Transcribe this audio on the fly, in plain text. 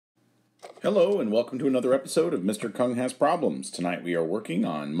Hello and welcome to another episode of Mr. Kung Has Problems. Tonight we are working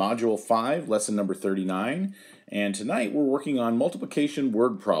on Module 5, Lesson number 39, and tonight we're working on multiplication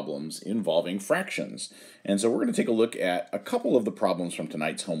word problems involving fractions. And so we're going to take a look at a couple of the problems from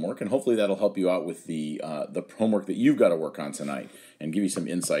tonight's homework, and hopefully that'll help you out with the homework that you've got to work on tonight and give you some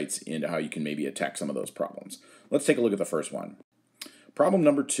insights into how you can maybe attack some of those problems. Let's take a look at the first one. Problem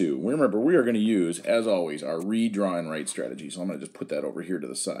number 2. Remember, we are going to use, as always, our read, draw, and write strategy. So I'm going to just put that over here to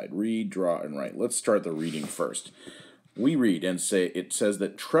the side. Read, draw, and write. Let's start the reading first. We read and it says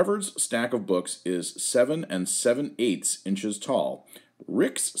that Trevor's stack of books is 7 7/8 inches tall.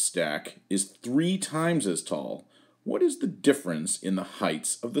 Rick's stack is 3 times as tall. What is the difference in the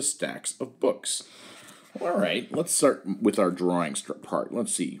heights of the stacks of books? All right, let's start with our drawing part.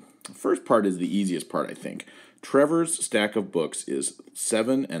 Let's see. The first part is the easiest part, I think. Trevor's stack of books is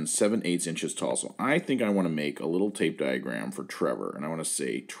 7 7/8 inches tall. So I think I want to make a little tape diagram for Trevor. And I want to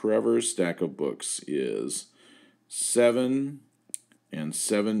say Trevor's stack of books is 7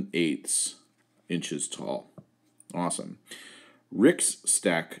 7/8 inches tall. Awesome. Rick's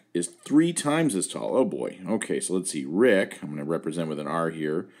stack is 3 times as tall. Oh boy. Okay, so let's see. Rick, I'm going to represent with an R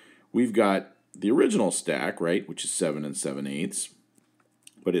here. We've got the original stack, right, which is 7 7/8.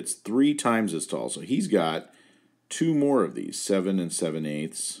 But it's 3 times as tall. So he's got 2 more of these, 7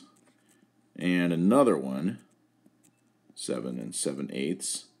 7/8, and another one, 7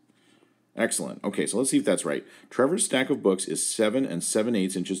 7/8. Excellent. Okay, so let's see if that's right. Trevor's stack of books is 7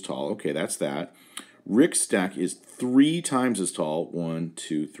 7/8 inches tall. Okay, that's that. Rick's stack is 3 times as tall. 1,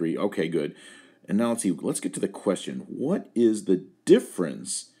 2, 3. Okay, good. And now let's see. Let's get to the question. What is the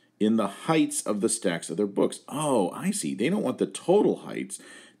difference in the heights of the stacks of their books? Oh, I see. They don't want the total heights.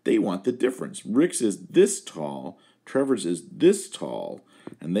 They want the difference. Rick's is this tall, Trevor's is this tall,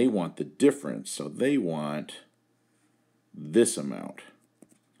 and they want the difference. So they want this amount.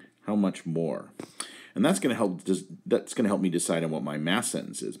 How much more? And that's going to help me decide on what my math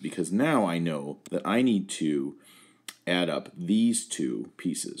sentence is, because now I know that I need to add up these two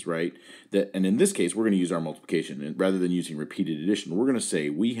pieces, right? And in this case, we're going to use our multiplication. And rather than using repeated addition, we're going to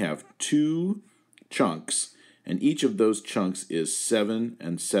say we have 2 chunks, and each of those chunks is 7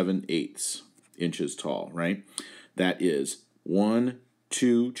 7/8 inches tall, right? That is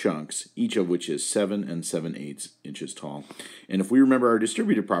 2 chunks, each of which is 7 7/8 inches tall. And if we remember our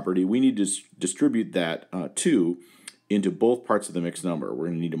distributive property, we need to distribute that 2 into both parts of the mixed number. We're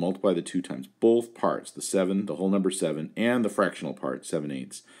going to need to multiply the 2 times both parts, the 7, the whole number 7, and the fractional part,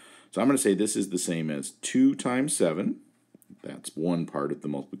 7/8. So I'm going to say this is the same as 2 times 7, that's one part of the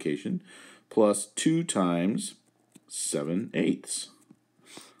multiplication, plus 2 times 7/8.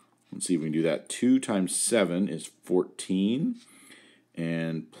 Let's see if we can do that. 2 times 7 is 14,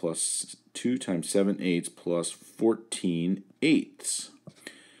 and plus 2 times 7/8 plus 14/8.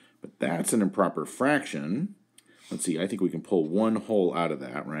 But that's an improper fraction. Let's see, I think we can pull 1 whole out of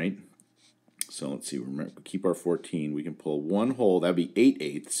that, right? So let's see, remember, keep our 14. We can pull 1 whole, that would be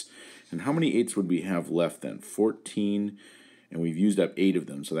 8/8. And how many 8s would we have left then? 14, and we've used up 8 of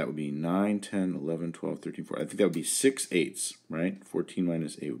them, so that would be 9, 10, 11, 12, 13, 14. I think that would be 6 8s, right? 14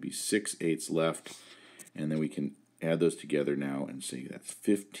 minus 8 would be 6 8s left, and then we can add those together now and say that's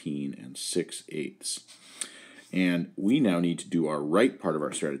 15 6 8. And we now need to do our right part of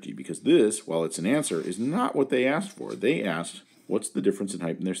our strategy, because this, while it's an answer, is not what they asked for. They asked, what's the difference in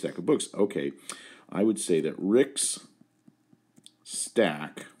height in their stack of books? Okay, I would say that Rick's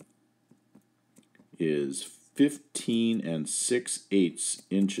stack is 15 6/8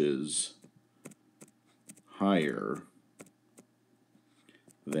 inches higher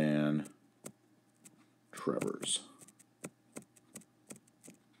than Trevor's.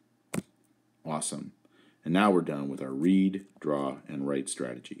 Awesome. And now we're done with our read, draw, and write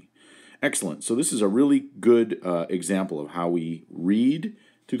strategy. Excellent. So this is a really good example of how we read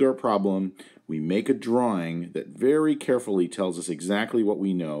through our problem. We make a drawing that very carefully tells us exactly what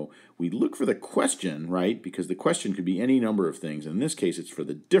we know. We look for the question, right? Because the question could be any number of things. In this case, it's for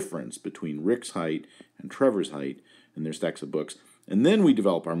the difference between Rick's height and Trevor's height in their stacks of books. And then we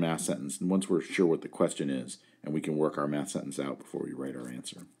develop our math sentence. And once we're sure what the question is, and we can work our math sentence out before we write our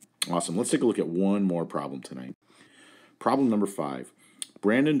answer. Awesome. Let's take a look at one more problem tonight. Problem number 5.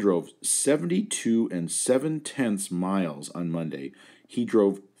 Brandon drove 72 7/10 miles on Monday. He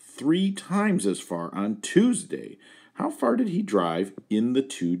drove 3 times as far on Tuesday. How far did he drive in the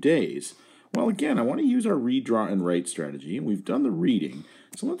 2 days? Well, again, I want to use our read, draw, and write strategy. And we've done the reading.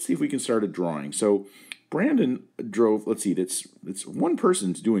 So let's see if we can start a drawing. So Brandon drove, let's see, it's one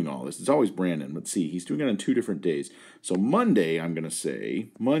person's doing all this. It's always Brandon. Let's see, he's doing it on 2 different days. So Monday, I'm going to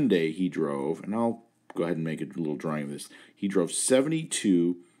say, Monday he drove, and I'll go ahead and make a little drawing of this. He drove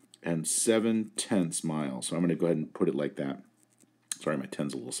 72 and 7/10 miles. So I'm going to go ahead and put it like that. Sorry, my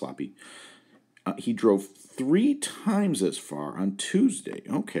ten's a little sloppy. He drove 3 times as far on Tuesday.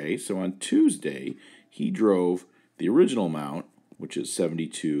 Okay, so on Tuesday, he drove the original amount, which is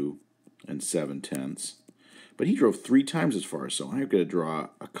 72 and 7/10. But he drove 3 times as far, so I've got to draw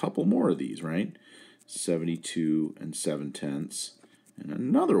a couple more of these, right? 72 and 7/10. And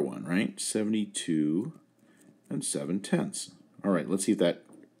another one, right? 72 and 7/10. All right, let's see if that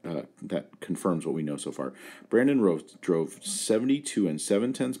confirms what we know so far. Brandon drove 72 and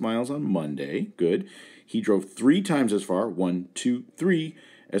 7/10 miles on Monday. Good. He drove 3 times as far, 1, 2, 3,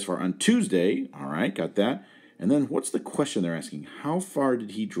 as far on Tuesday. All right, got that. And then what's the question they're asking? How far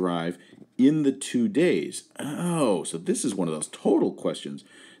did he drive in the 2 days? Oh, so this is one of those total questions.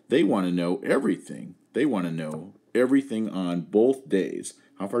 They want to know everything. They want to know everything on both days.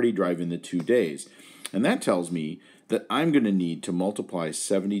 How far did he drive in the 2 days? And that tells me that I'm going to need to multiply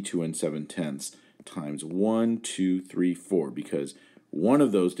 72 and 7/10 times 1, 2, 3, 4, because one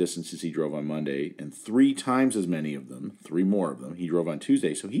of those distances he drove on Monday, and 3 times as many of them, 3 more of them, he drove on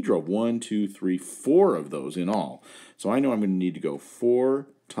Tuesday. So he drove 1, 2, 3, 4 of those in all. So I know I'm going to need to go 4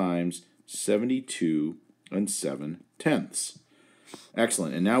 times 72 and 7/10.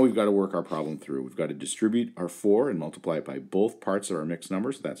 Excellent. And now we've got to work our problem through. We've got to distribute our 4 and multiply it by both parts of our mixed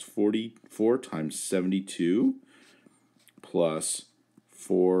number. So that's 44 times 72 plus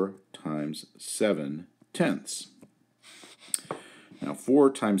 4 times 7/10. Now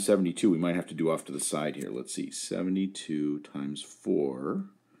 4 times 72 we might have to do off to the side here. Let's see. 72 times 4.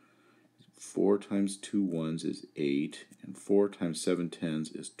 4 times 2 ones is 8. And 4 times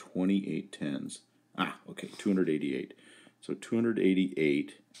 7/10 is 28 tens. Okay, 288. So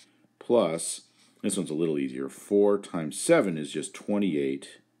 288 plus, this one's a little easier, 4 times 7 is just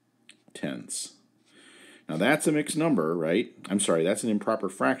 28 tenths. Now that's a mixed number, right? I'm sorry, that's an improper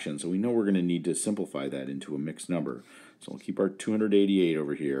fraction, so we know we're going to need to simplify that into a mixed number. So we'll keep our 288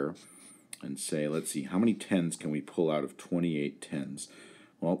 over here and say, let's see, how many tens can we pull out of 28 tens?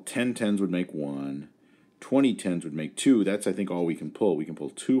 Well, 10 tens would make 1. 20 tens would make 2. That's, I think, all we can pull. We can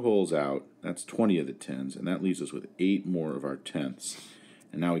pull 2 wholes out. That's 20 of the tens, and that leaves us with 8 more of our tenths.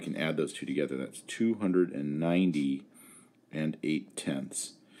 And now we can add those two together. That's 290 and 8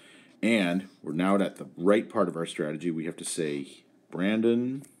 tenths. And we're now at the right part of our strategy. We have to say,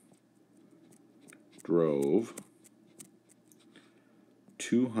 Brandon drove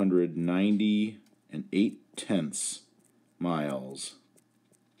 290 and 8 tenths miles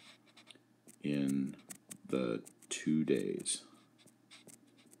in the 2 days.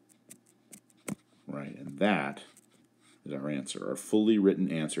 Right, and that is our answer, our fully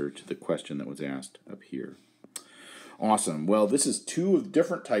written answer to the question that was asked up here. Awesome. Well, this is 2 of the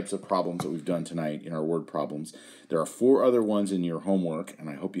different types of problems that we've done tonight in our word problems. There are 4 other ones in your homework, and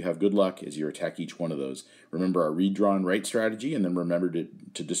I hope you have good luck as you attack each one of those. Remember our read, draw, and write strategy, and then remember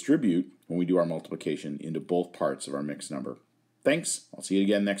to distribute when we do our multiplication into both parts of our mixed number. Thanks. I'll see you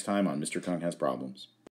again next time on Mr. Kong Has Problems.